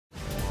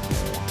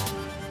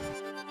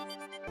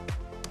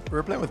We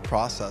were playing with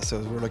process, so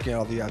we were looking at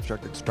all the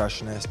abstract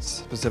expressionists,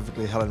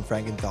 specifically Helen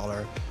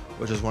Frankenthaler,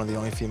 which is one of the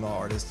only female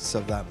artists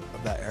of that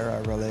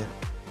era, really.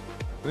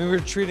 We were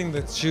treating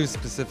the shoes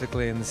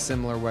specifically in the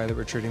similar way that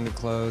we're treating the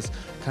clothes,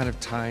 kind of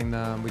tying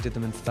them. We did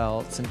them in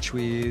felts and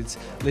tweeds,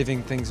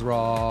 leaving things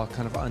raw,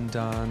 kind of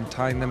undone,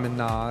 tying them in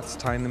knots,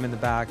 tying them in the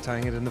back,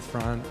 tying it in the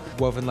front.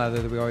 Woven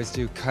leather that we always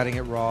do, cutting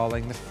it raw,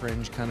 letting the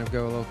fringe kind of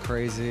go a little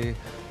crazy.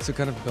 So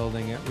kind of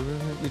building it.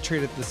 We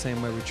treat it the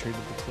same way we treated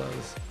the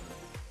clothes.